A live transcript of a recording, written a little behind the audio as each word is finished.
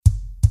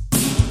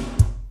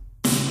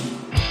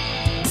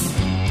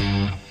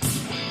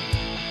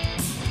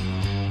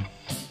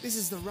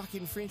the Ruck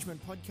Infringement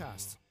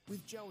Podcast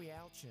with Joey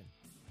Alchin.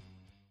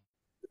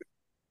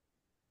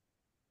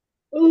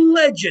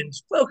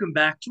 Legends, welcome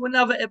back to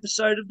another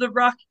episode of the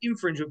Ruck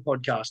Infringement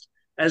Podcast.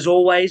 As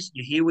always,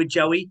 you're here with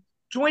Joey.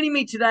 Joining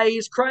me today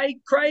is Craig.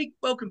 Craig,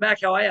 welcome back.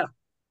 How are you?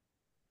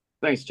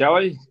 Thanks,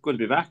 Joey. Good to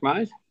be back,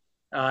 mate.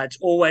 It's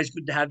always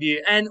good to have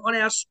you. And on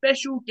our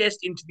special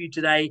guest interview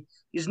today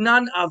is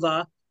none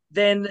other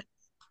than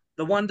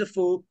the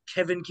wonderful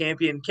Kevin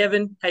Campion.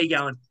 Kevin, how you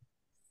going?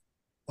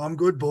 I'm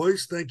good,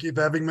 boys. Thank you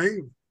for having me.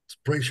 It's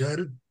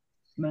appreciated.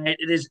 Mate,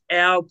 it is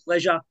our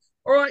pleasure.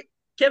 All right,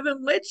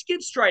 Kevin, let's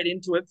get straight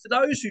into it. For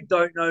those who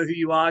don't know who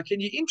you are, can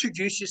you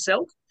introduce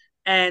yourself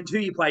and who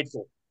you played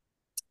for?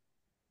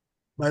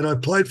 Mate, I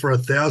played for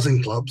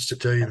 1,000 clubs, to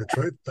tell you the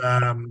truth.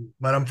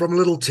 Mate, I'm from a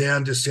little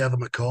town just south of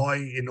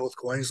Mackay in North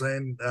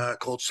Queensland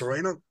called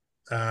Serena.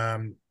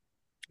 I'm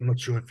not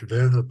sure if you've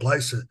heard of the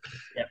place,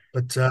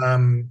 but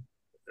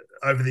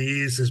over the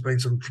years, there's been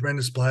some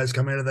tremendous players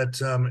come out of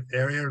that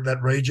area,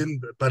 that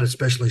region, but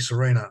especially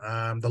Serena.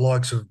 The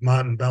likes of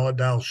Martin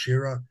Ballardale,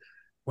 Shearer,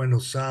 Wendell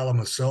Sala,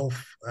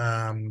 myself,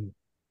 and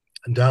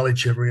Darley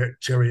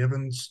Cherry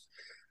Evans,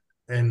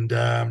 and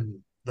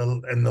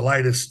the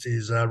latest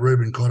is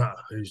Reuben Cotter,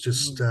 who's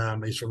just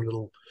he's from a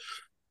little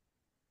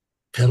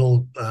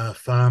cattle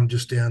farm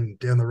just down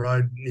the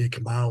road near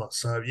Kamala.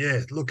 So yeah,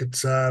 look,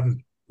 it's I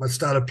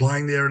started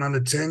playing there in under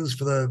 10s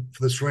for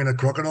the Serena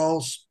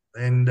Crocodiles,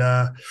 and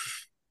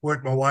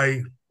worked my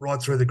way right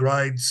through the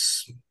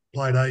grades.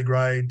 Played A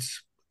grade.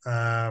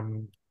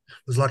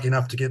 Was lucky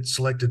enough to get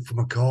selected for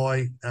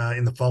Mackay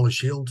in the Fowler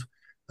Shield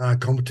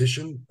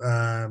competition,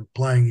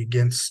 playing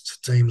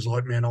against teams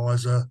like Mount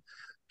Isa,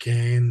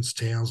 Cairns,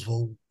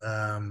 Townsville,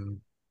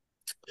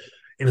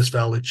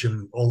 Innisfail,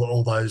 and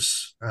all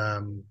those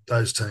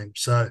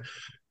teams. So,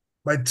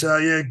 mate,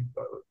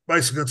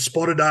 basically got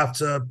spotted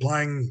after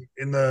playing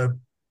in the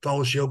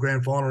Fowler Shield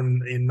Grand Final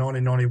in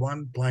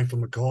 1991, playing for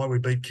Mackay. We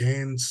beat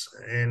Cairns,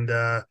 and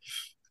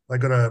they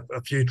got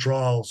a few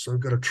trials. So we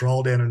got a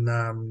trial down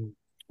in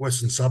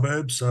Western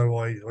Suburbs. So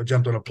I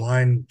jumped on a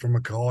plane from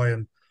Mackay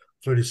and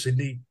flew to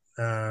Sydney,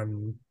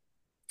 and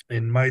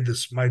made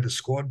the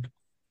squad.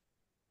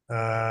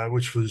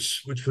 Which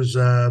was look,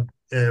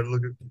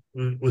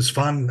 it was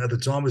fun at the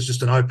time. It was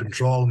just an open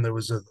trial, and there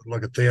was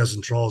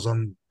 1,000 trials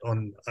on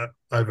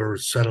over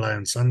Saturday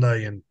and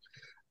Sunday, and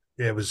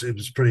yeah, it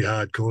was pretty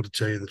hardcore, to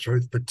tell you the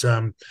truth. But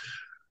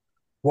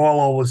while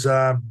I was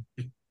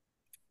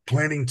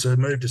planning to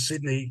move to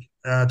Sydney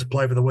to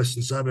play for the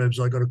Western Suburbs,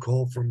 I got a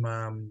call from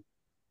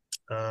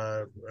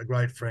a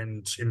great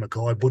friend in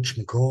Mackay, Butch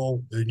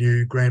McCall, who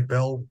knew Grant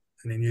Bell,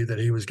 and he knew that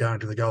he was going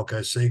to the Gold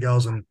Coast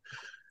Seagulls, and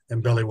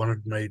Belly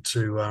wanted me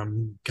to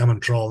come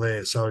and trial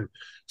there. So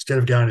instead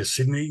of going to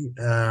Sydney,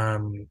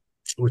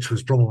 which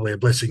was probably a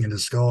blessing in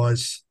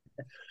disguise,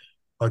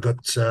 I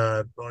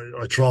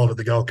trialled at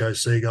the Gold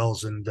Coast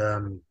Seagulls, and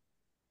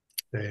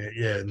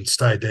and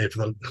stayed there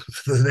for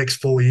the next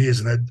 4 years,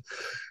 and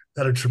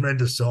had a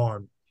tremendous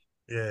time.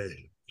 Yeah,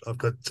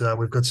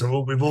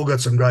 we've all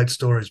got some great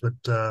stories, but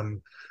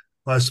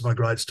most of my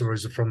great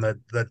stories are from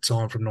that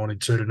time, from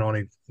 92 to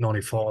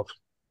 95.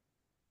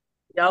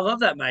 Yeah, I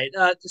love that, mate.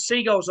 The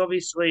Seagulls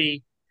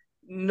obviously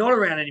not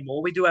around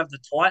anymore. We do have the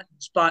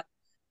Titans, but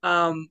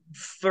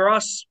for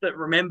us that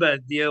remember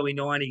the early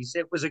 90s,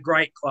 it was a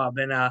great club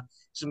and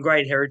some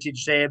great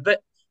heritage there.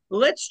 But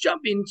let's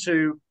jump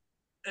into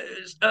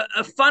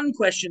a fun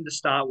question to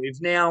start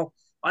with. Now,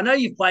 I know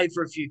you've played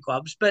for a few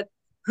clubs, but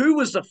who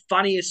was the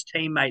funniest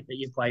teammate that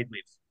you played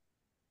with?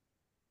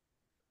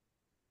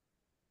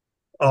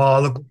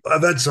 Oh, look,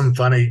 I've had some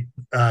funny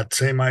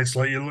teammates.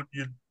 Like you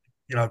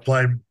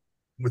played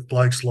with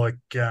blokes like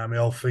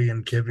Alfie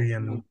and Kevy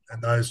and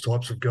those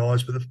types of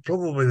guys. But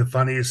probably the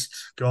funniest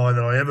guy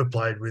that I ever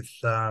played with,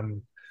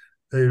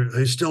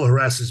 who still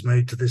harasses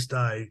me to this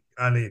day.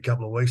 Only a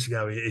couple of weeks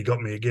ago, he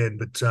got me again.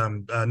 But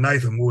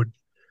Nathan Wood,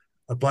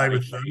 I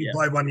played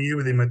played 1 year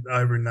with him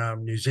over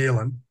in New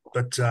Zealand.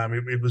 But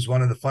it was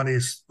one of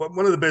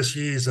the best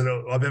years that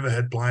I've ever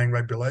had playing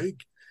rugby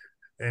league.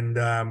 And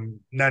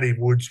Natty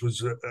Woods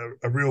was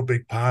a real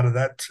big part of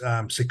that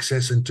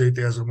success in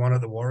 2001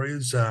 at the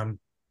Warriors.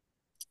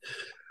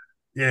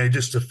 Yeah,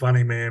 just a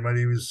funny man, but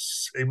he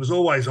was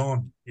always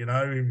on.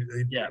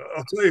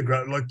 I'll tell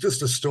you, like,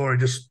 just a story.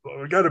 Just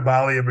we go to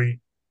Bali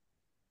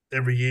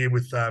every year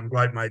with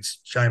great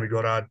mates Jamie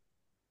Goddard.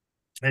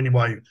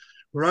 Anyway,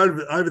 we're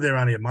over there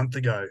only a month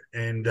ago,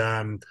 and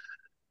I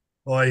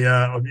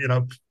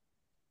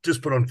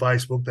just put on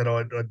Facebook that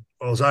I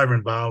was over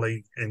in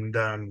Bali and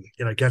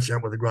catching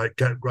up with a great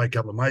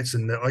couple of mates,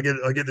 and I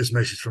get this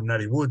message from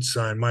Natty Woods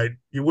saying, "Mate,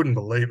 you wouldn't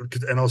believe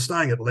it," and I was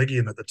staying at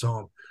Legion at the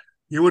time.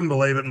 "You wouldn't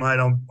believe it, mate.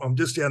 I'm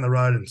just down the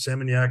road in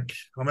Seminyak.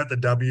 I'm at the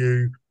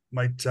W,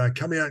 mate.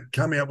 Come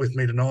out with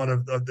me tonight.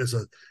 I've got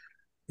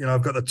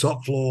the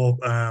top floor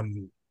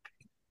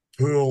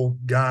pool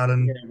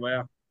garden. Yeah,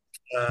 wow.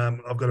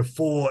 I've got a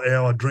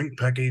 4-hour drink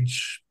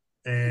package,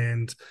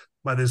 and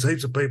mate, there's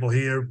heaps of people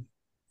here,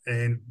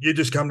 and you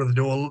just come to the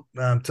door,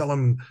 tell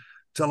them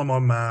Tell them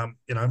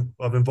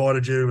I've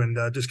invited you and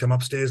just come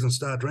upstairs and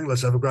start drinking.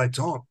 Let's have a great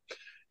time.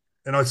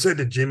 And I said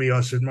to Jimmy,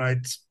 I said,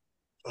 mate,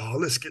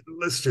 let's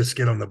just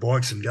get on the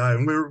bikes and go.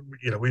 And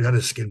we had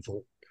a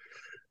skinful,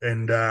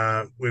 and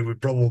we were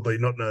probably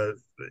not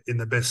in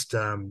the best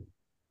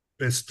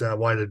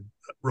way to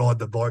ride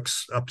the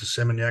bikes up to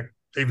Seminyak,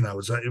 even though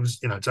it was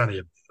it's only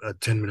a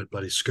 10-minute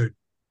bloody scoot.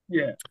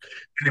 Yeah.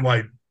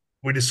 Anyway,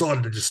 we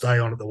decided to just stay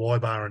on at the Y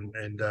Bar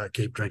and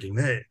keep drinking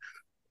there.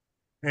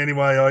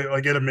 Anyway,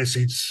 I get a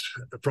message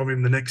from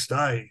him the next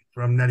day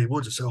from Natty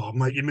Woods. I said, "Oh,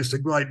 mate, you missed a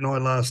great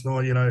night last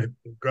night.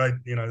 Great.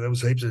 There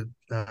was heaps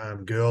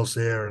of girls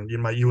there, and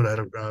you would have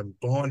had a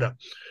blinder."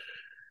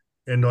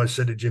 And I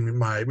said to Jimmy,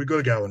 "Mate, we got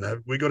to go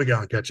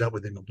and catch up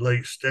with him at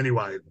least."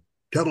 Anyway,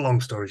 cut a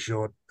long story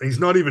short, he's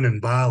not even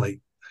in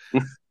Bali.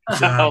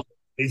 So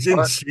he's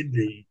in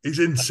Sydney. He's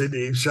in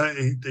Sydney. So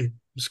he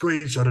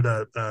screenshotted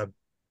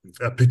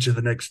a picture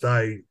the next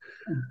day,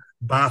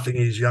 bathing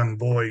his young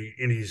boy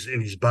in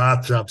his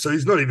bathtub. So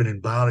he's not even in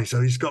Bali.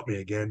 So he's got me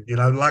again.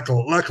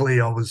 Luckily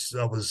I was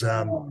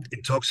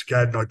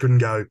intoxicated and I couldn't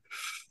go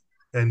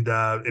and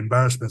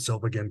embarrass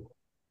myself again.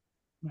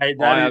 Mate,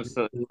 that is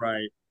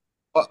great.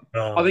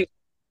 I think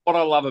what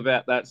I love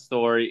about that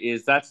story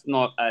is that's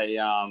not a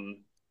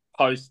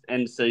post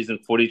end season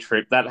footy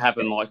trip. That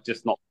happened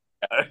just not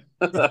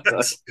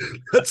ago.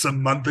 that's a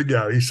month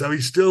ago. So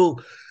he's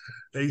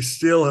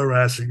still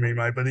harassing me,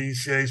 mate. But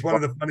he's one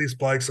of the funniest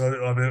blokes I've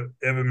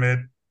ever met,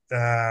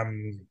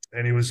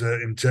 and he was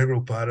an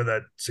integral part of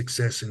that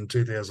success in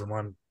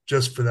 2001.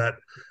 Just for that,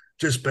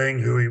 just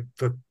being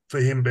for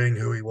him being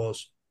who he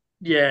was.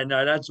 Yeah,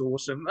 no, that's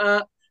awesome,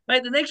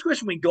 mate. The next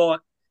question we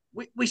got,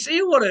 we see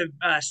a lot of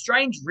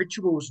strange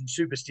rituals and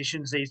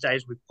superstitions these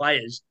days with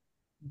players.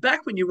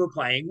 Back when you were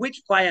playing,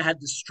 which player had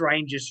the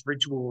strangest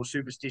ritual or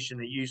superstition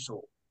that you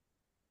saw?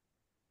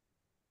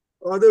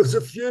 Oh, there was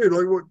a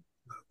few.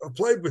 I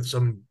played with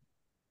some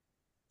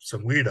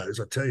weirdos,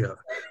 I tell you.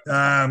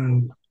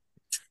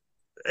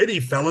 Eddie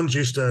Fallon's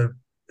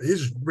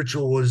his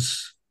ritual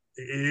was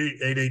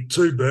he'd eat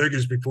 2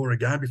 burgers before a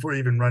game, before he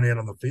even ran out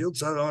on the field.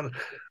 So I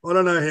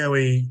don't know how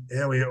he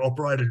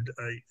operated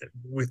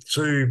with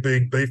 2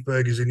 big beef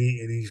burgers in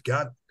his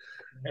gut.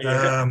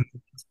 Yeah.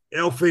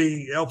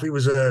 Alfie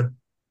was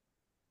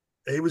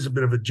a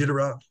bit of a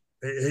jitterer.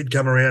 He'd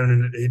come around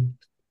and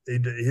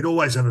he'd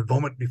always have a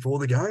vomit before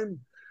the game,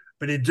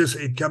 but he'd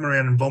come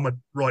around and vomit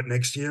right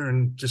next to you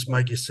and just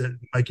make you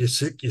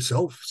sick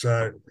yourself.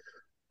 So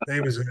he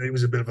was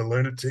a bit of a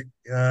lunatic.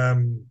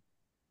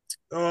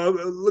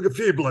 Look, a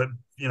few bloke,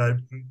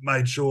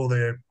 made sure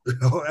they're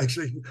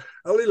actually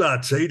Ali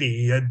Lartini.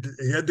 He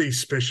had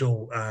these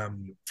special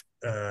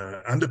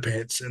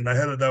underpants, and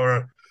they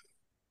were.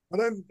 I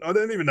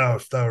don't even know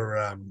if they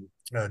were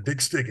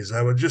dick stickers.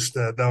 They were just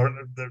they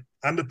were the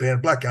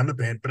underpant, black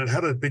underpant, but it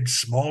had a big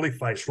smiley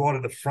face right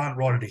at the front,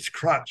 right at his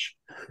crutch.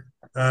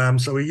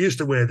 So he used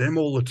to wear them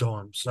all the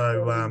time.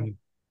 So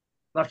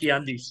Lucky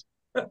undies.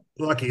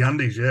 Lucky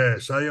undies, yeah.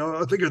 So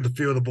I think a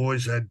few of the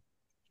boys had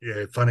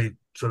funny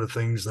sort of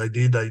things they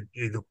did. They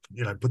either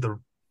put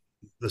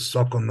the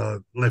sock on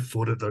the left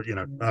foot at the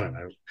I don't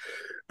know,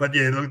 but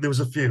yeah, there was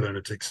a few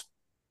lunatics.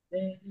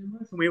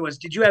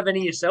 Did you have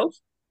any yourself?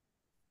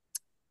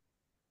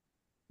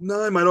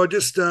 No, mate. I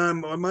just I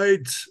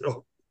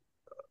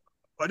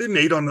didn't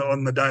eat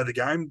on the day of the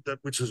game,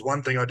 which is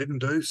one thing I didn't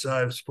do.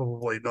 So it's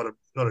probably not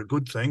a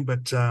good thing,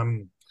 but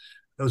that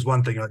was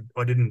one thing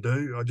I didn't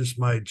do. I just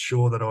made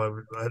sure that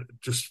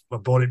my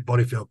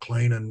body felt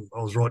clean and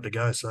I was right to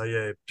go. So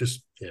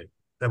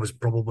that was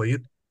probably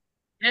it.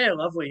 Yeah,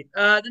 lovely.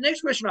 The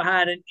next question I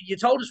had, and you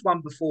told us one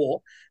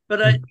before,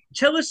 but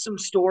tell us some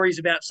stories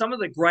about some of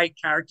the great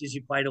characters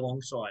you played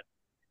alongside.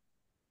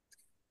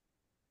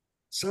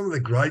 Some of the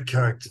great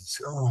characters.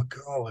 Oh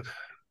God,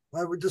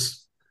 I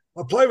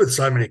play with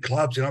so many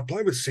clubs. I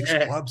play with 6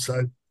 clubs,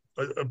 so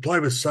I play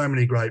with so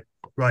many great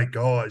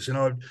guys.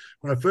 When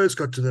I first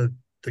got to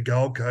the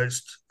Gold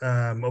Coast,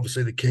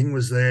 obviously the King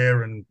was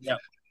there, and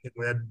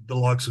we had the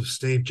likes of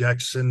Steve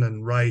Jackson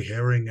and Ray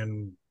Herring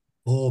and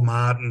Paul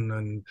Martin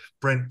and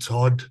Brent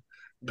Todd,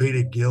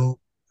 Peter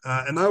Gill,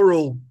 and they were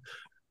all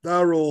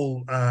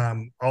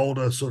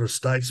older sort of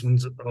statesmen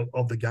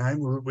of the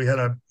game. We had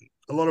a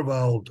lot of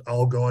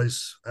old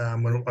guys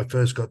when I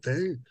first got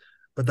there,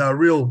 but they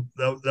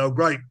were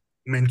great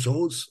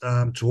mentors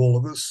to all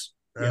of us.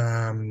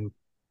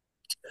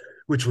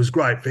 Which was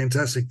great,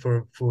 fantastic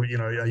for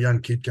a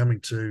young kid coming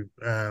to,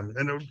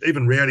 and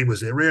even Rowdy was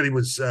there. Rowdy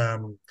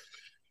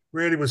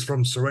was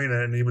from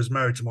Serena, and he was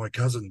married to my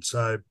cousin.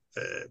 So,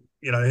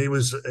 he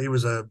was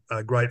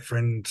a great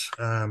friend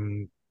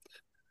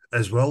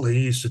as well. He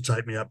used to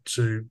take me up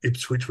to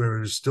Ipswich, where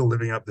he was still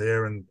living up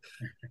there, and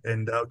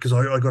because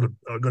I got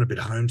a bit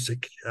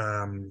homesick.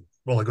 I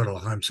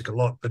got homesick a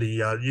lot, but he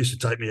used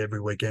to take me every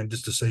weekend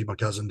just to see my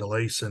cousin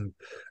Delise, and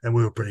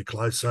we were pretty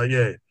close. So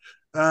yeah.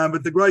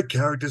 But the great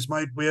characters,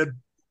 mate,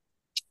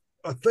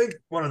 I think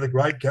one of the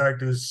great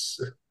characters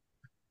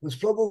was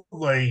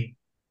probably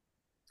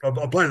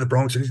I played in the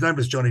Bronx, and his name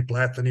was Johnny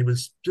Plath, and he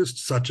was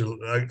just such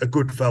a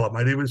good fella,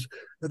 mate. He was.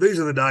 These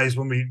are the days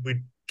when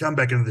we come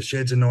back into the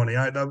sheds in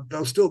 '98. They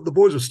were still, the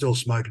boys were still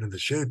smoking in the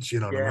sheds. You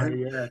know what I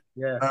mean?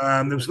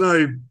 Yeah.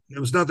 There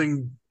was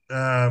nothing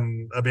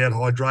about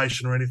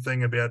hydration or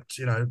anything about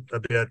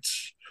about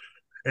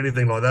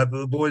anything like that. But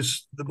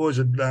the boys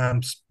would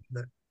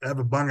have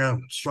a bunger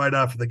straight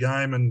after the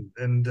game,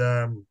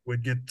 and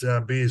we'd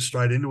get beers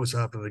straight into us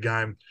after the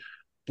game.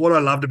 What I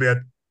loved about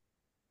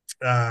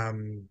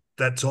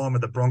that time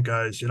at the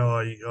Broncos,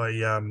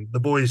 the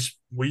boys,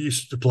 we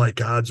used to play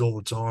cards all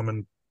the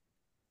time,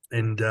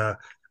 and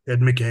had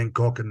Mick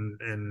Hancock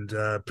and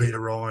Peter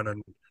Ryan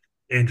and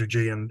Andrew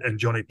G and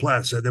Johnny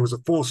Platt. So there was a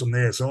foursome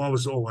there. So I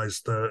was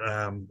always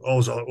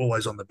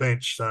on the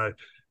bench. So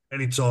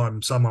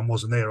anytime someone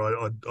wasn't there,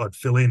 I'd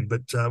fill in.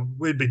 But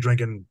we'd be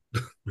drinking,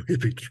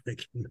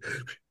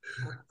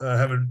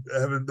 having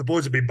the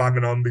boys would be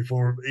bunging on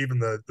before even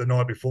the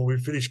night before.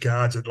 We'd finish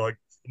cards at like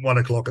 1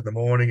 o'clock in the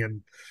morning,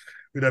 and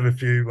we'd have a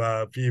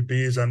few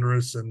beers under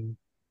us. And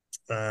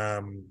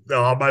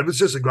mate, it was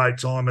just a great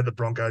time at the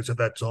Broncos at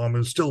that time. It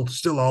was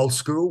still old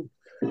school,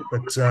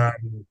 but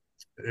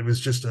it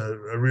was just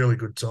a really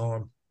good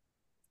time.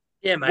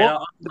 Yeah, mate, I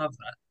love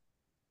that.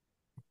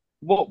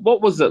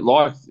 What was it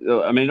like?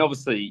 I mean,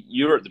 obviously,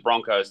 you were at the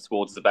Broncos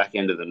towards the back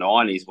end of the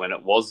 '90s when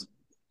it was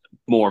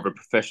more of a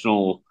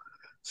professional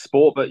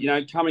sport. But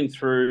coming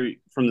through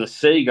from the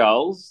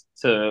Seagulls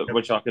to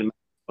which I can imagine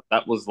what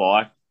that was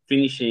like,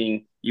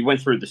 finishing. You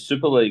went through the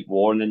Super League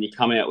war, and then you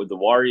come out with the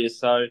Warriors.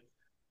 So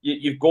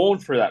you've gone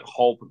through that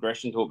whole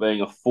progression to it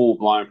being a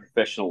full-blown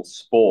professional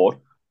sport.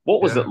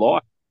 What was it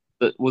like?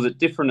 Was it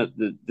different at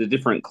the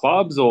different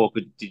clubs, or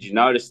did you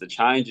notice the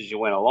change as you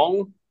went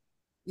along?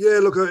 Yeah,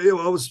 look,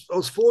 I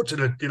was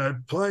fortunate,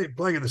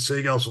 playing in the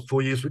Seagulls for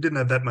 4 years. We didn't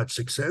have that much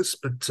success,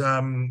 but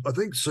I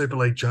think Super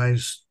League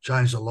changed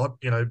a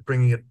lot.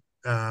 Bringing it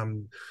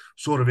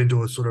sort of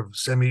into a sort of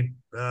semi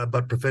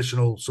but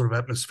professional sort of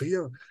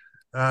atmosphere.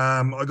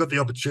 I got the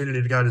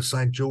opportunity to go to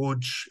St.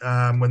 George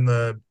when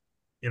they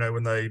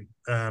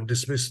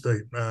dismissed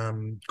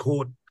the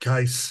court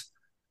case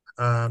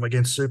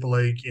against Super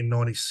League in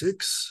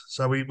 '96.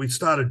 So we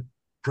started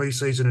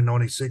pre-season in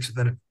 '96, and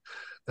then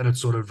it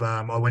sort of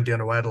I went down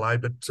to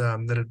Adelaide, but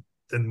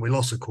then we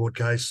lost the court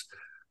case.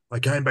 I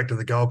came back to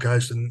the Gold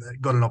Coast and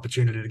got an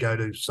opportunity to go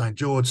to St.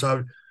 George.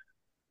 So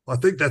I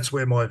think that's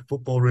where my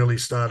football really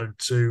started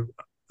to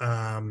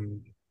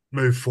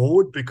move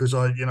forward, because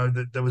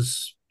there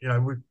was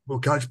we were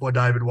coached by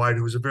David Wade,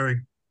 who was a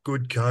very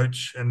good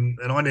coach, and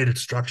I needed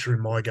structure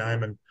in my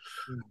game, and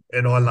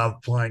I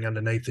loved playing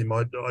underneath him.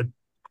 I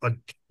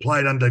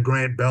played under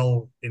Grant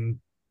Bell in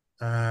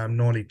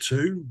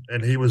 '92,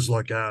 and he was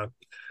like a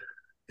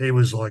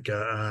David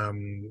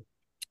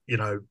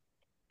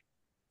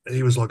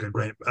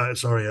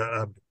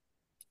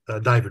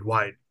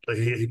Wade.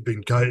 He'd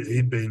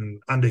been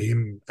under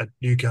him at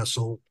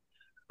Newcastle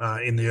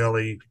in the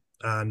early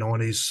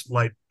 '90s,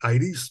 late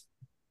 '80s,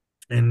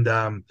 and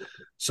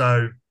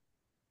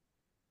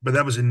but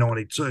that was in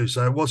 '92.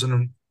 So it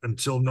wasn't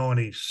until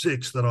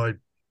 '96 that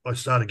I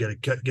started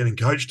getting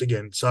coached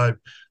again. So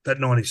that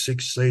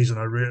 '96 season,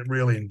 I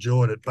really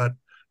enjoyed it. But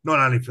not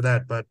only for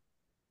that, but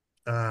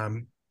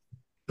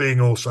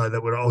being also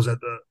that I was at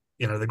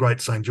the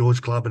great St.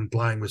 George Club and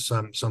playing with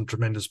some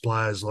tremendous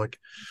players like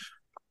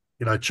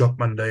Chock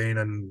Mundine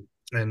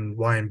and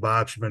Wayne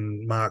Bartram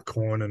and Mark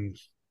Horn and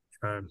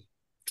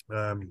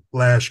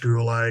Lash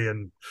Goulet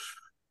and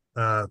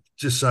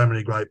just so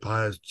many great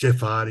players.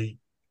 Jeff Hardy,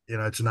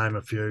 to name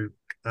a few.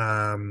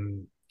 So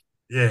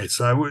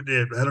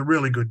had a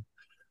really good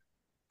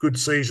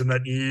season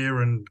that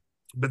year,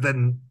 but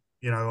then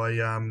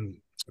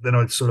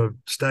I sort of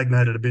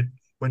stagnated a bit.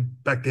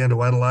 Went back down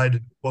to Adelaide.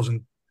 It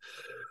wasn't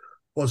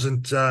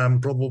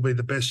probably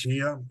the best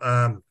year.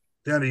 The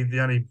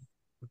only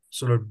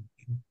sort of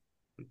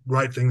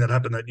great thing that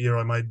happened that year,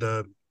 I made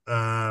the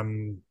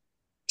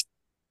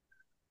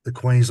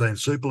Queensland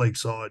Super League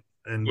side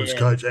and was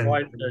coach and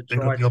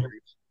got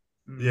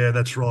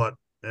that's right,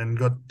 and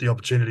got the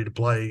opportunity to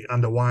play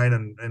under Wayne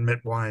and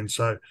met Wayne.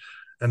 So,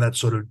 and that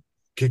sort of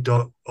kicked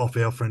off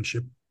our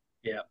friendship.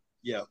 Yeah.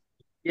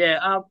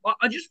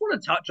 I just want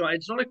to touch on.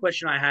 It's not a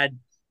question I had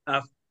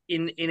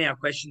in our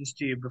questions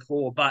to you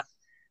before, but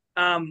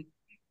playing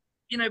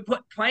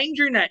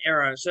during that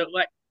era. So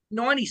like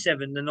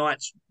 '97, the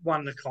Knights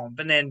won the comp,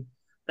 and then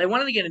they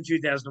won it again in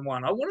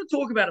 2001. I want to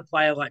talk about a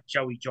player like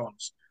Joey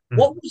Johns.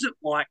 What was it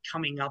like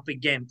coming up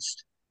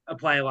against a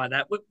player like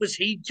that? Was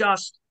he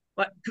just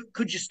like,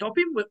 could you stop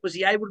him? Was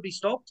he able to be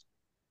stopped?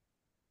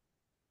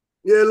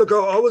 Yeah, look,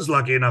 I was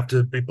lucky enough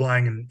to be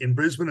playing in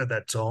Brisbane at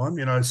that time,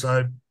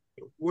 so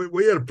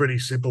we had a pretty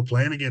simple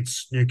plan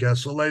against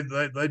Newcastle.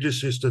 They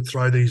just used to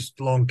throw these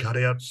long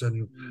cutouts,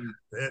 and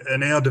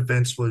our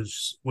defence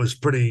was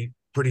pretty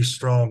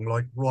strong,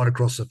 like right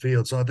across the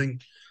field. So I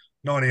think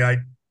 '98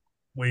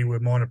 we were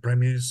minor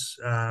premiers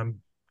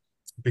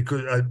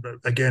because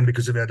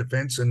of our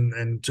defence,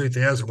 and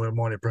 2000 we were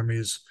minor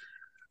premiers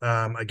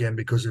again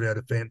because of our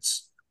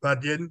defence.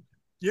 But yeah,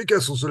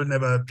 Newcastle sort of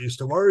never used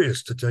to worry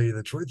us, to tell you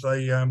the truth.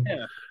 Yeah.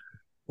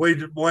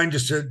 Wayne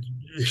just said,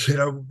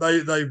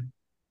 they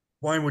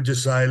Wayne would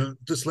just say,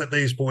 just let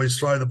these boys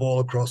throw the ball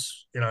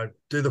across,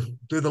 do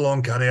the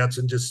long cutouts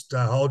and just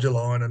hold your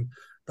line, and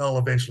they'll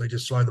eventually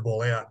just throw the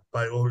ball out,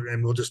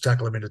 and we'll just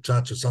tackle them into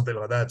touch or something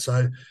like that.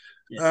 So,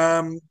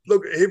 Yeah.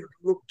 look,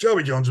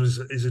 Joey Johns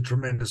is a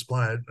tremendous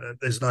player.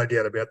 There's no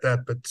doubt about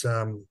that. But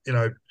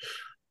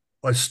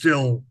I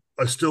still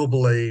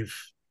believe,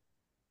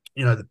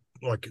 Alfie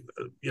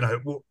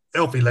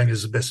Langer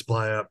is the best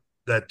player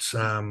that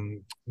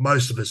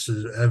most of us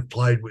have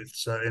played with.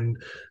 So, and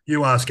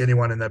you ask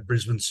anyone in that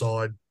Brisbane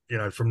side,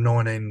 from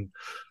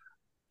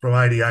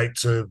 88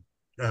 to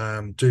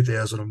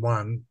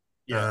 2001,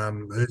 Yeah.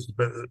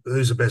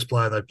 who's the best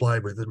player they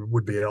played with? It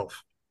would be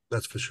Alf,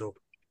 that's for sure.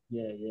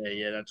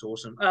 Yeah. That's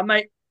awesome,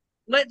 mate.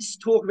 Let's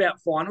talk about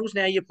finals.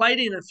 Now, you played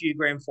in a few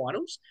grand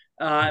finals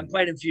and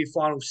played in a few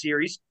final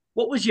series.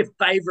 What was your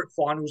favourite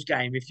finals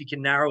game, if you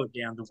can narrow it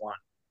down to one?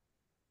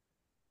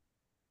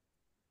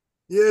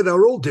 Yeah, they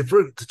were all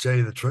different, to tell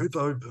you the truth.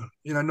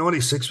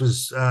 96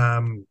 was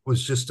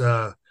just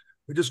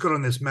we just got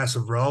on this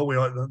massive roll.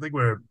 I think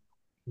we're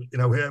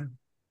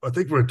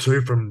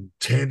 2 from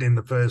 10 in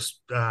the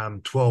first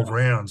 12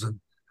 rounds, and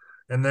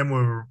then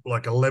we were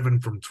like 11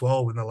 from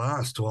 12 in the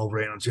last 12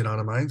 rounds. You know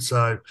what I mean?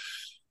 So,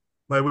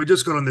 mate, we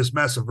just got on this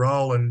massive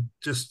roll, and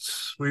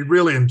we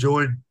really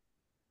enjoyed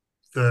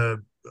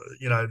the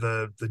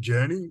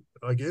journey.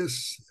 I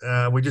guess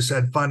we just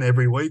had fun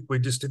every week. We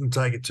just didn't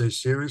take it too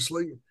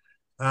seriously.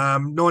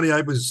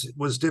 98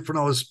 was different.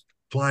 I was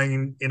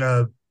playing in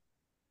a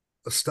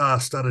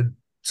star-studded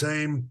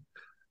team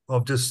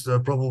of just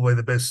probably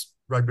the best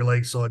rugby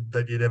league side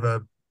that you'd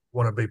ever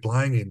want to be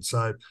playing in.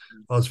 So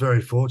I was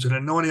very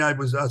fortunate. 98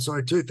 was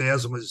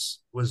 2000 was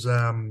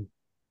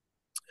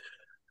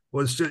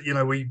just,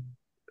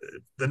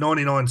 the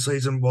 99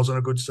 season wasn't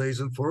a good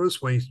season for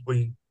us.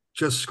 We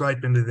just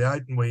scraped into the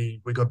 8, and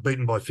we got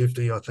beaten by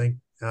 50, I think,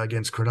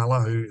 against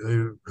Cronulla,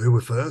 who were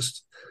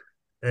first.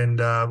 And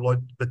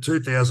the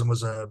 2000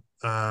 was a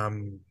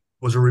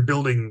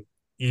rebuilding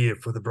year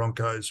for the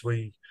Broncos.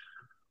 We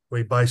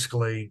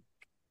basically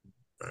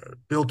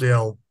built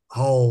our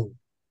whole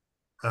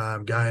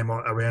game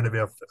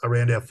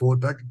around our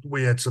forward pack.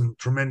 We had some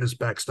tremendous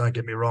backs, don't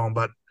get me wrong,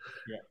 but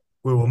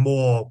we were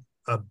more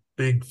a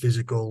big,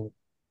 physical,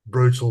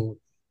 brutal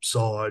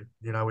side.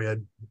 We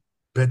had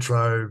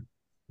Petro,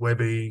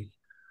 Webby,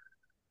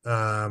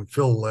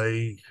 Phil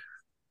Lee,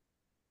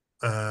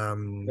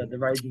 The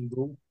Raging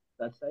Bull,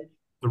 that stage?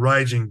 the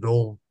Raging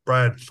Bull,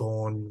 Brad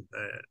Thorne,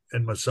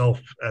 and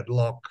myself at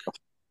lock.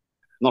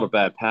 Not a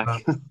bad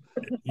pack.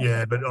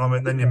 Yeah, but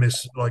then you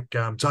miss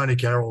Tony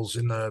Carroll's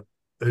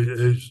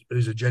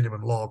who's a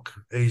genuine lock.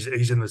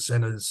 He's in the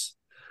centres.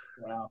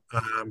 Wow.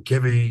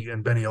 Kevy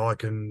and Benny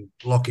Eichen,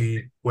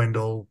 Lockie,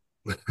 Wendell,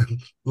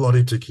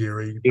 Lottie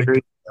Takiri.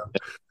 It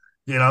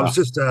was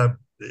just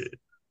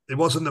it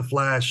wasn't the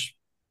flash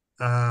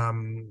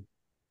side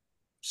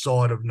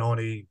of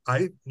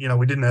 98.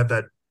 We didn't have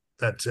that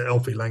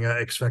Alfie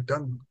Langer X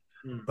factor,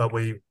 but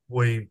we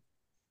were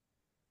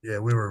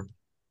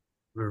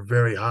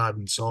very hard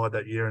inside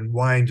that year, and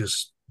Wayne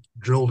just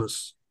drilled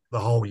us the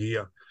whole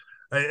year.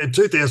 In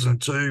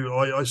 2002,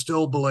 I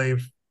still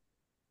believe,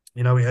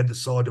 we had the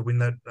side to win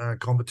that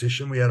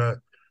competition. We had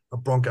a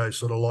Broncos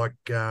sort of like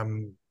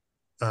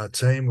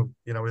team,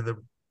 we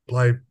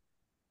played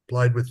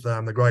with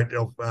the great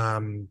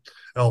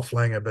Alf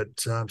Langer, but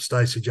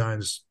Stacey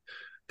Jones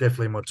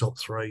definitely in my top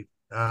 3.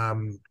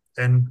 And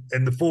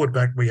the forward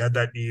back we had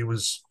that year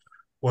was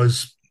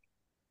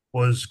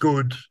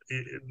good.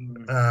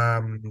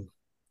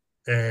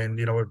 And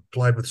we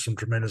played with some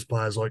tremendous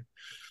players like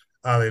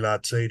Ali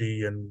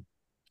Lartiti and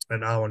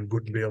Owen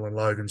Goodenbeal and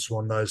Logan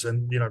Swan.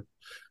 And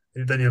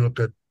then you looked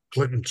at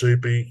Clinton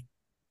Tupy,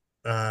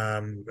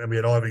 and we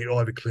had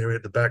Ivy Cleary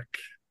at the back.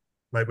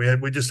 Mate, we had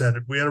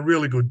a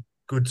really good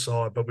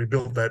side, but we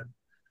built that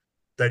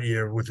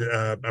year with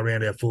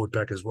around our forward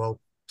pack as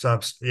well. So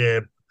yeah,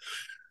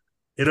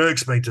 it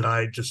irks me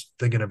today just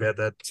thinking about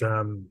that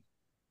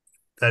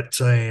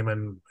team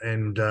and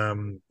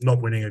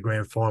not winning a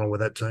grand final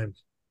with that team.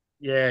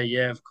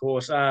 Yeah, of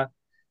course.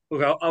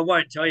 Look, I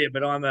won't tell you,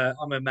 but I'm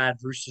a mad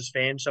Roosters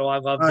fan, so I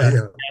loved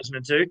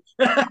 2002.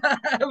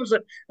 It was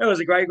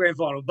a great grand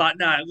final. But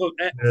no, look,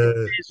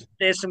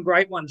 there's some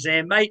great ones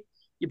there, mate.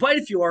 You played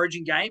a few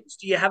Origin games.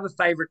 Do you have a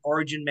favourite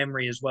Origin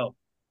memory as well?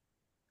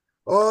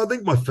 Oh, I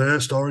think my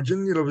first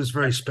Origin, was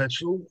very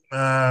special.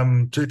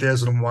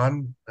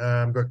 2001,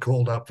 got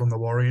called up from the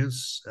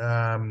Warriors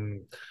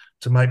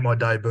to make my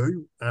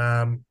debut.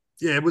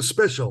 It was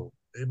special.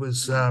 It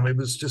was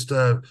just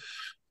a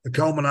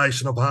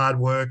culmination of hard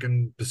work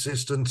and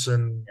persistence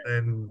and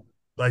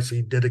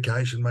basically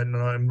dedication, mate.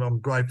 And I'm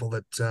grateful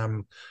that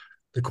the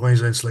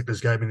Queensland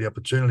selectors gave me the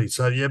opportunity.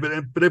 So yeah,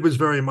 but it was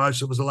very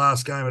emotional. It was the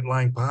last game at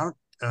Lang Park,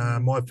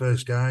 my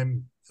first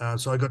game.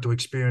 So I got to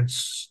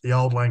experience the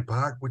old Lang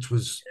Park, which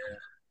was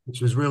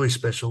really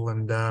special.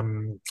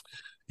 And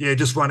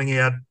just running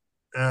out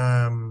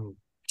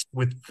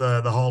with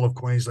the whole of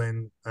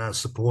Queensland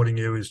supporting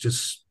you is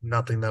just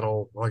nothing that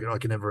I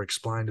can ever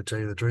explain, to tell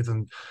you the truth.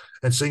 And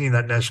singing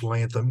that national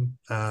anthem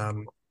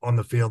on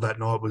the field that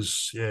night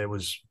was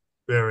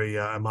very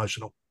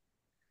emotional.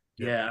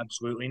 Yeah,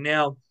 absolutely.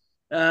 Now,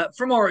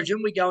 from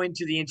Origin, we go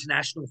into the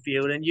international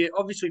field, and you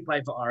obviously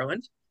play for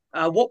Ireland.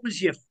 What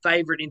was your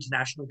favourite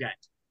international game?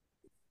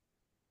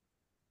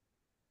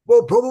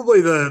 Well,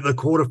 probably the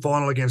quarter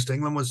final against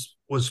England was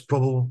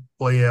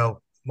probably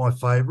my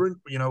favourite.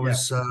 You know,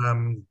 it's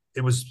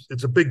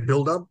a big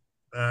build up.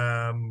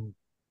 I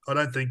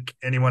don't think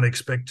anyone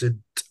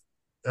expected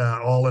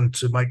Ireland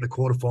to make the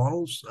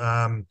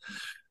quarterfinals.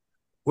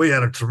 We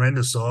had a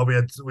tremendous side. We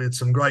had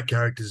some great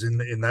characters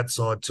in that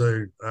side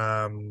too.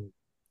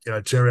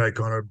 Terry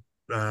O'Connor,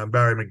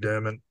 Barry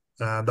McDermott,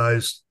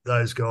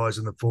 those guys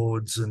in the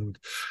forwards, and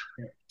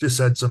just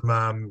had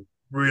some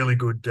really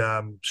good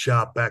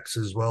sharp backs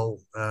as well.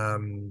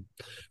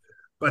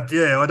 But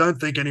yeah, I don't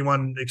think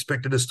anyone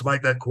expected us to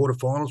make that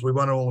quarterfinals. We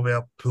won all of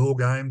our pool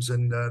games,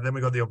 and then we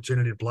got the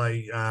opportunity to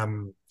play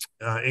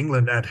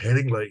England at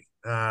Headingley,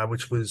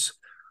 which was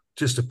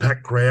just a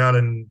packed crowd,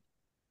 and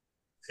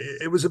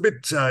it was a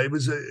bit. It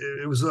was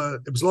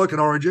like an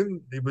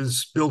Origin. It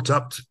was built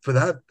up for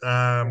that.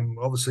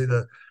 Obviously,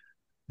 the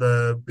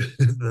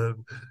the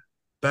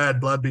bad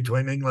blood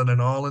between England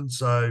and Ireland.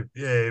 So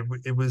yeah,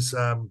 it was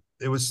a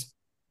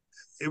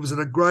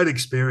great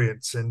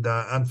experience, and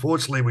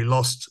unfortunately we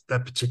lost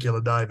that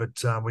particular day.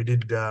 But we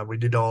did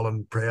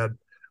Ireland proud.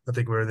 I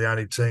think we were the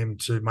only team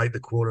to make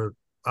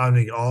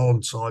only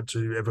Ireland side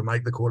to ever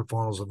make the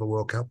quarterfinals of the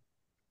World Cup.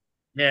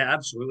 Yeah,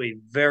 absolutely.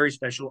 Very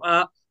special.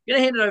 I'm going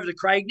to hand it over to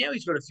Craig now.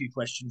 He's got a few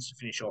questions to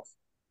finish off.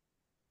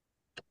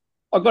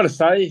 I've got to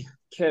say,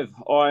 Kev,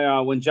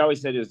 when Joey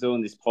said he was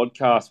doing this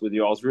podcast with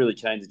you, I was really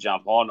keen to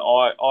jump on.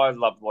 I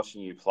loved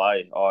watching you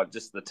play.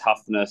 Just the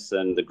toughness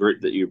and the grit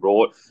that you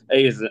brought.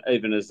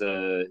 Even as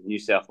a New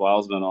South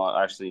Walesman,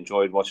 I actually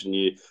enjoyed watching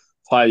you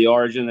play the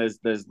Origin.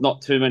 There's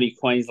not too many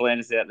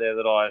Queenslanders out there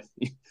that I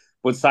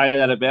would say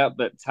that about,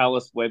 but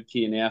Tallis,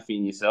 Webke, and Alfie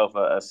and yourself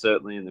are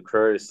certainly in the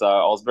crew. So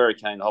I was very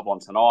keen to hop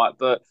on tonight.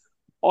 But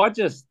I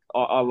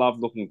love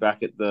looking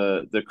back at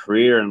the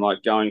career and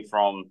like going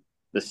from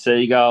the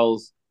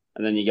Seagulls,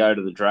 and then you go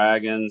to the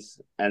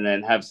Dragons and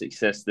then have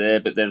success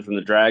there. But then from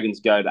the Dragons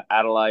go to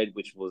Adelaide,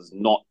 which was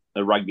not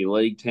a rugby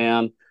league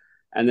town.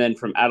 And then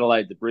from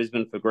Adelaide to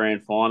Brisbane for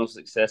grand final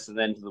success, and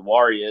then to the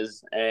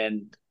Warriors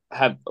and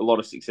have a lot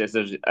of success,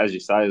 as you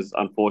say, as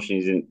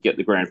unfortunately you didn't get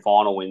the grand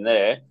final win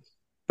there.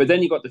 But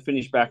then you got to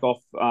finish back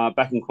off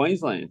back in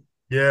Queensland.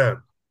 Yeah.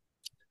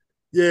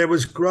 Yeah, it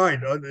was great.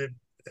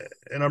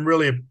 And I'm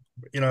really,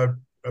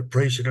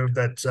 appreciative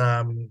that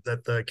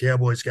that the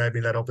Cowboys gave me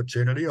that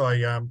opportunity.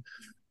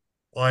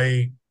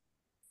 I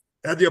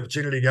had the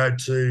opportunity to go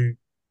to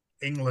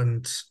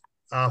England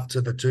after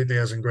the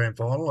 2000 grand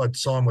final. I'd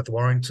signed with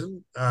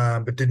Warrington,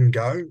 but didn't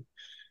go.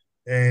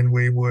 And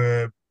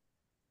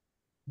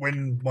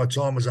when my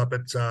time was up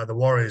at the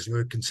Warriors, we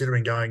were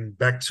considering going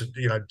back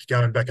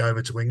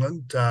over to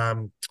England.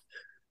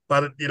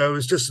 But it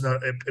was just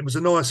it was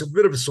a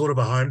bit of a sort of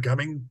a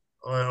homecoming.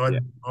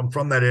 I'm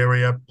from that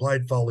area,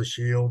 played Foley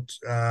Shield,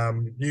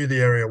 knew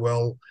the area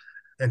well,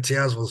 and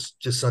Townsville's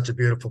just such a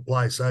beautiful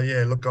place. So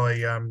yeah, look, we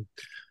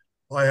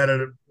had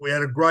a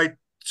great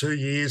 2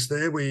 years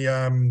there. We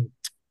didn't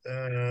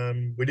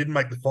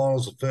make the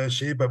finals the first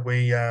year, but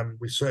we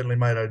certainly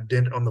made a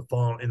dent in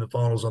the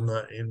finals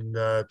in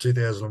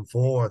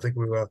 2004. I think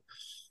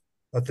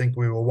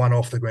we were one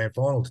off the grand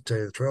final, to tell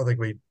you the truth. I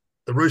think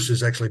the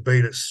Roosters actually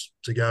beat us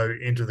to go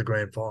into the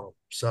grand final.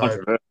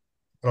 So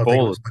I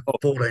think it was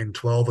like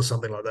 14-12 or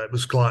something like that. It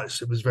was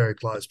close. It was very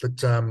close.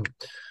 But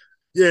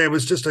yeah, it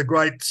was just a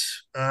great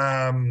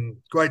 2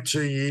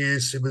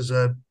 years. It was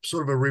a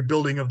sort of a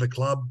rebuilding of the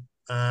club.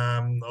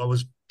 I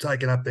was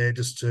taken up there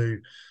just to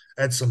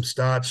add some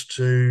starch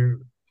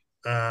to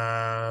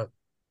the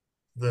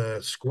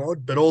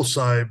squad, but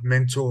also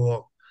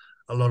mentor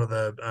a lot of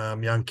the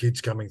young kids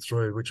coming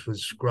through, which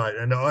was great.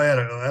 And I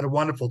had a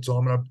wonderful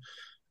time, and I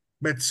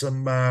met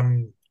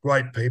some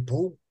great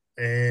people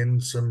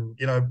and some,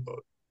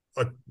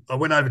 I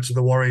went over to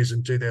the Warriors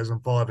in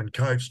 2005 and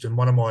coached, and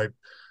one of my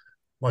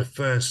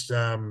first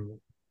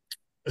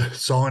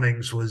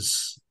signings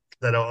was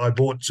that I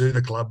brought to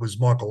the club was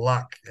Michael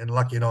Luck, and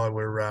Lucky and I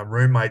were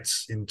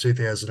roommates in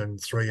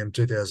 2003 and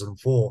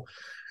 2004,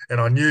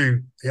 and I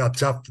knew how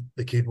tough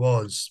the kid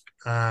was,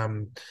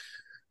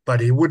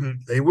 but he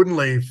wouldn't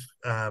leave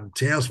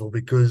Townsville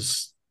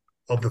because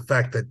of the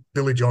fact that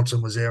Billy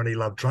Johnson was there and he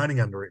loved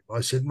training under him.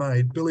 I said,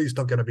 mate, Billy's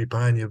not going to be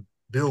paying you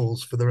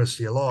bills for the rest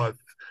of your life.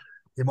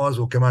 You might as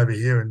well come over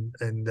here and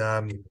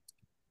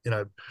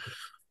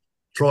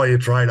try your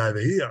trade over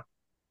here.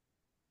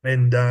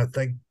 And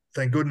thank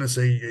goodness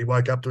he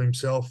woke up to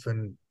himself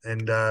and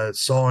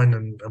signed,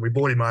 and we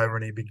brought him over,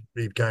 and he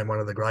became one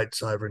of the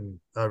greats over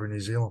in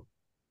New Zealand.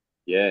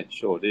 Yeah,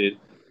 sure did.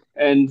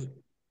 And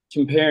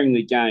comparing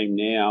the game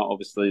now,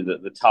 obviously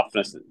the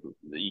toughness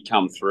that you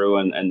come through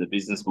and the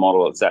business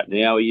model it's at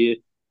now, are you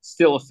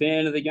still a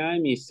fan of the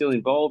game? Are you still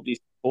involved?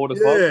 support a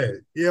club?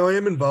 Yeah, I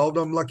am involved.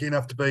 I'm lucky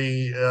enough to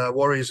be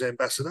Warriors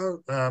ambassador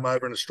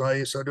over in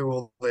Australia, so I do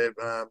all their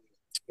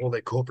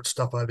corporate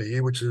stuff over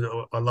here, which is,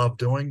 I love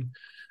doing.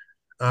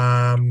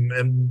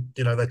 And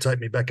they take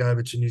me back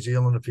over to New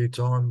Zealand a few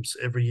times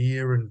every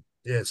year, and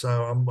yeah, so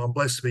I'm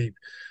blessed to be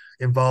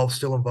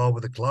still involved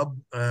with the club,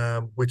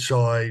 which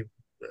a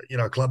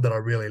club that I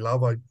really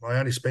love. I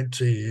only spent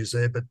 2 years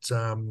there, but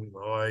I've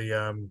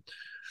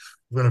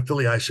got an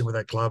affiliation with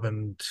that club,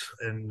 and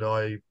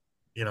I'll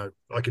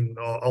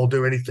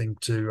do anything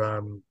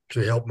to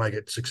help make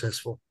it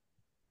successful.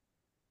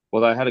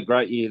 Well, they had a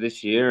great year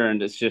this year,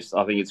 and I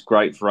think it's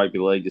great for rugby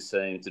league to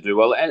see them to do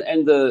well.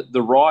 And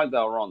the ride they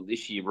were on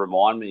this year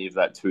remind me of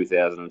that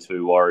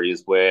 2002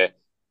 Warriors, where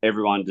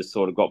everyone just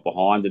sort of got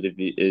behind it.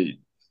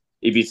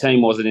 If your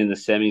team wasn't in the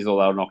semis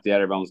or they were knocked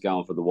out, everyone was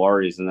going for the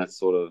Warriors, and that's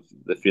sort of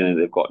the feeling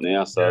they've got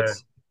now. So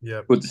it's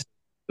good to see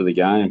for the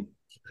game.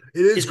 It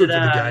is good for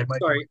the game,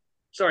 mate.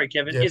 Sorry,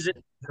 Kevin. Yeah. Is it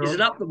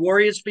up the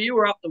Warriors for you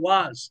or up the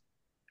Wars?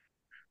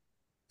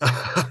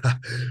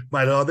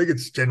 Mate, I think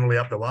it's generally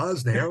up the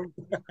Wars now.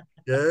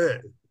 Yeah,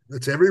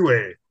 it's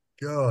everywhere.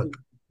 God,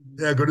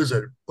 how good is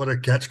it? What a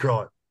catch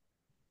cry.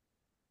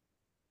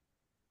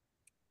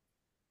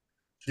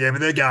 Yeah, but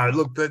they're going.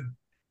 Look, the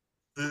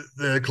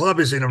club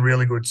is in a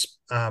really good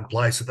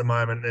place at the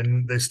moment,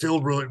 and they're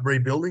still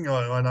rebuilding.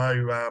 I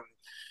know,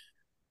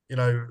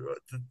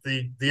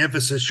 the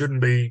emphasis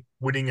shouldn't be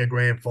winning a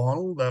grand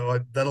final.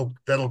 That'll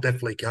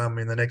definitely come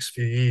in the next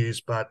few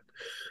years. But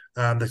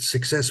the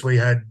success we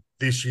had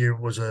this year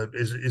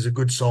is a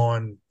good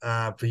sign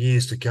for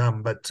years to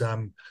come. But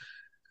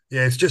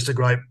yeah, it's just a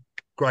great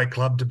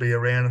club to be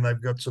around, and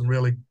they've got some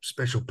really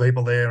special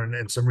people there,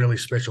 and some really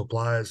special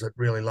players that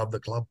really love the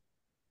club.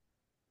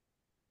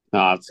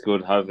 No, it's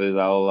good. Hopefully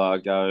they'll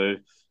go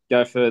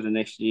further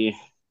next year.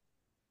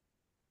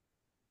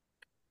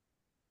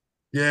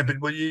 Yeah,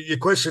 but your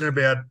question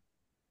about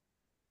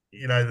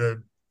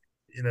the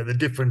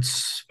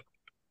difference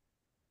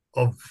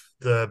of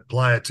the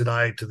player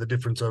today to the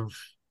difference of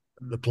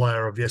the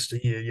player of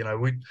yesteryear.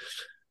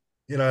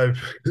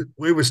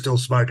 We were still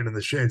smoking in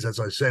the sheds,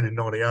 as I said, in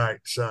 '98.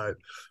 So,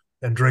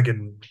 and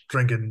drinking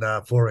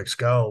 4X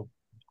Gold.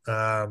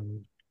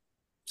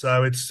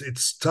 So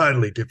it's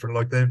totally different.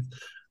 Like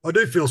I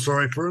do feel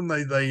sorry for them.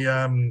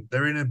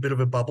 They're in a bit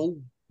of a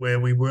bubble where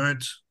we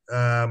weren't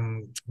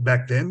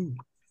back then.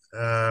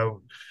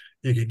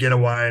 You could get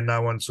away and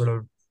no one sort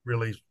of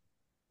really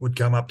would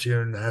come up to you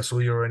and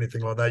hassle you or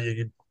anything like that. You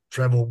could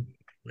travel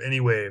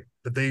anywhere.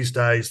 But these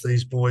days,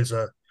 these boys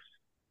are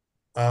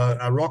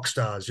rock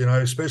stars,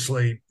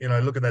 especially,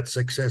 look at that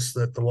success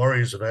that the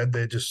Warriors have had.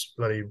 They're just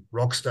bloody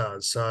rock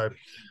stars. So,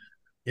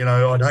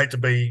 I'd hate to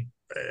be,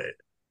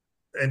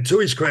 and to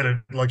his credit,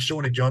 like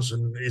Shawnee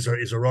Johnson is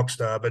a rock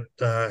star, but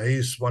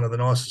he's one of the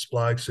nicest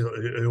blokes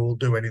who will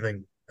do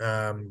anything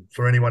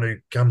for anyone who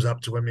comes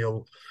up to him.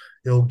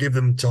 He'll give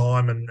them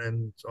time,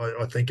 and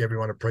I think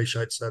everyone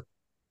appreciates that.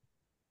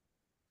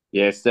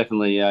 Yeah, it's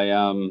definitely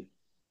a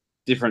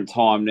different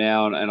time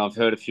now, and I've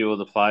heard a few of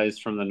the players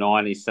from the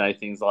 '90s say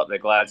things like they're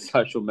glad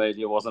social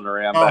media wasn't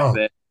around back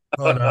then.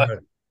 Oh no!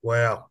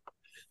 Wow.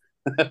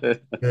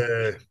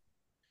 Yeah.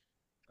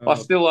 I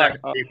still I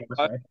saw it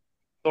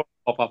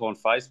pop up on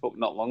Facebook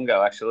not long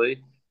ago,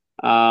 actually.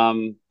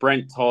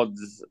 Brent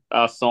Todd's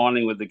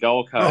signing with the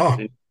Gold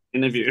Coast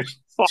interview.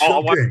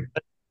 Shocking.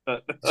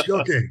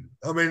 Shocking.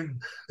 I mean,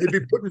 he'd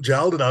be put in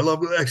jail today.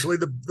 Actually,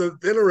 the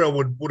NRL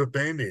would have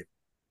banned him.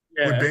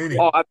 Yeah. Would ban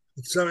him.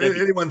 So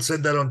anyone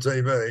said that on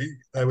TV,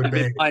 they would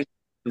ban him.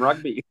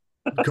 Rugby.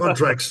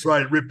 Contracts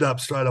ripped up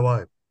straight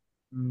away.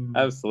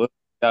 Absolutely.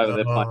 Yeah,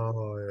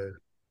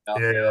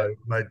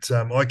 mate.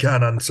 I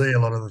can't unsee a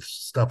lot of the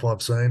stuff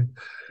I've seen,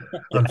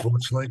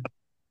 unfortunately.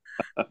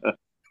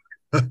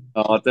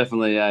 Oh,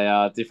 definitely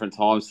a different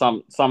time.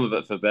 Some of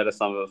it for better,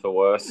 some of it for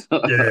worse.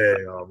 Yeah,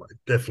 mate,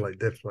 definitely.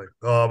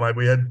 Oh, mate,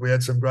 we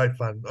had some great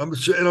fun. I'm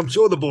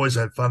sure the boys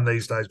had fun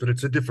these days, but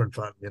it's a different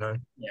fun, Yeah.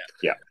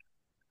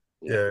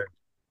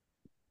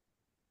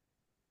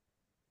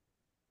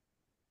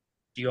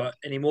 Do you got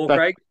any more,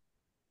 Craig?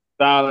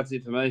 No, that's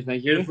it for me.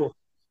 Thank you. Beautiful.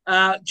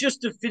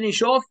 Just to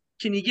finish off,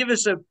 can you give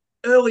us an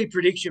early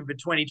prediction for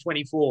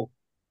 2024?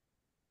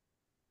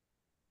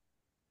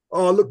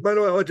 Oh, look, mate,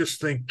 I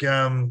just think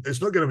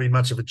there's not going to be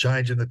much of a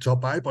change in the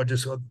top 8.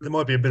 There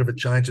might be a bit of a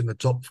change in the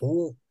top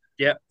 4.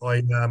 Yeah.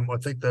 I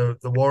think the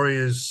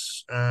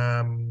Warriors,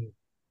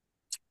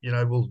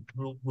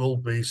 will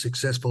be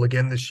successful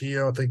again this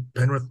year. I think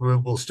Penrith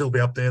will still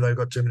be up there. They've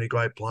got too many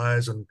great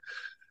players and,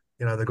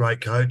 the great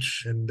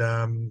coach. And,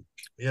 I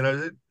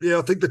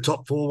think the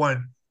top 4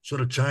 won't sort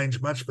of change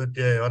much. But,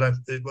 yeah,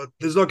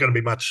 there's not going to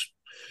be much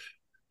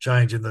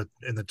change in the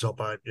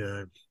top 8,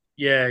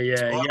 Yeah.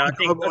 I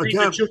think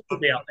the Chooks will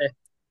be up there.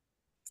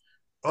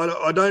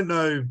 I don't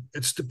know.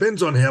 It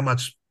depends on how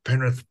much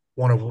Penrith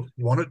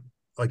want it,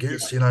 I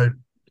guess,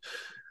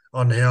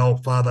 on how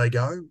far they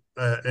go.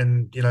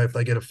 And, if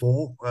they get a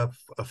 4,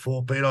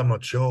 Pete, I'm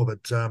not sure.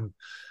 But,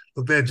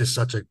 look, they're just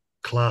such a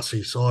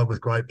classy side with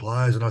great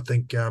players. And I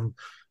think, I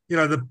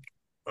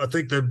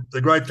think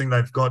the great thing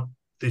they've got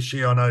this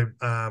year. I know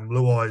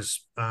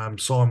Luai's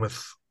signed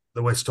with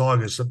the West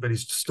Tigers, but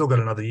he's still got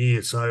another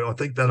year. So I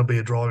think that'll be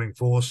a driving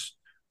force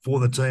for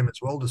the team as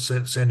well to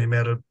send him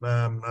out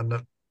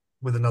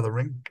with another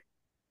ring.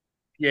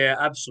 Yeah,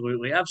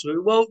 absolutely.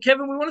 Absolutely. Well,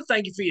 Kevin, we want to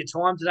thank you for your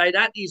time today.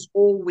 That is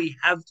all we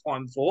have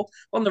time for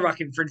on the Ruck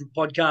Infringement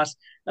Podcast.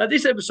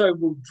 This episode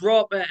will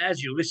drop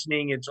as you're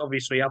listening. It's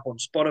obviously up on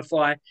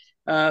Spotify.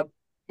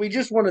 We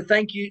just want to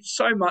thank you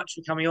so much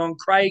for coming on.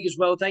 Craig as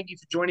well, thank you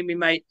for joining me,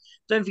 mate.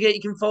 Don't forget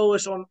you can follow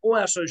us on all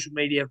our social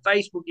media,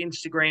 Facebook,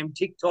 Instagram,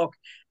 TikTok,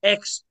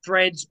 X,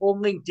 Threads, or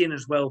LinkedIn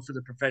as well for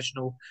the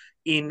professional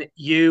in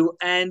you.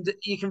 And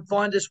you can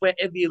find us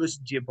wherever you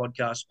listen to your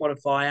podcast,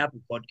 Spotify,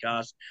 Apple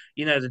Podcasts,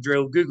 you know the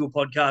drill, Google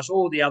Podcasts,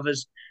 all the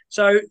others.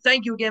 So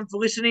thank you again for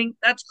listening.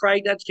 That's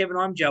Craig, that's Kevin,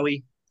 I'm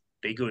Joey.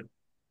 Be good.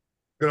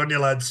 Good on you,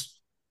 lads.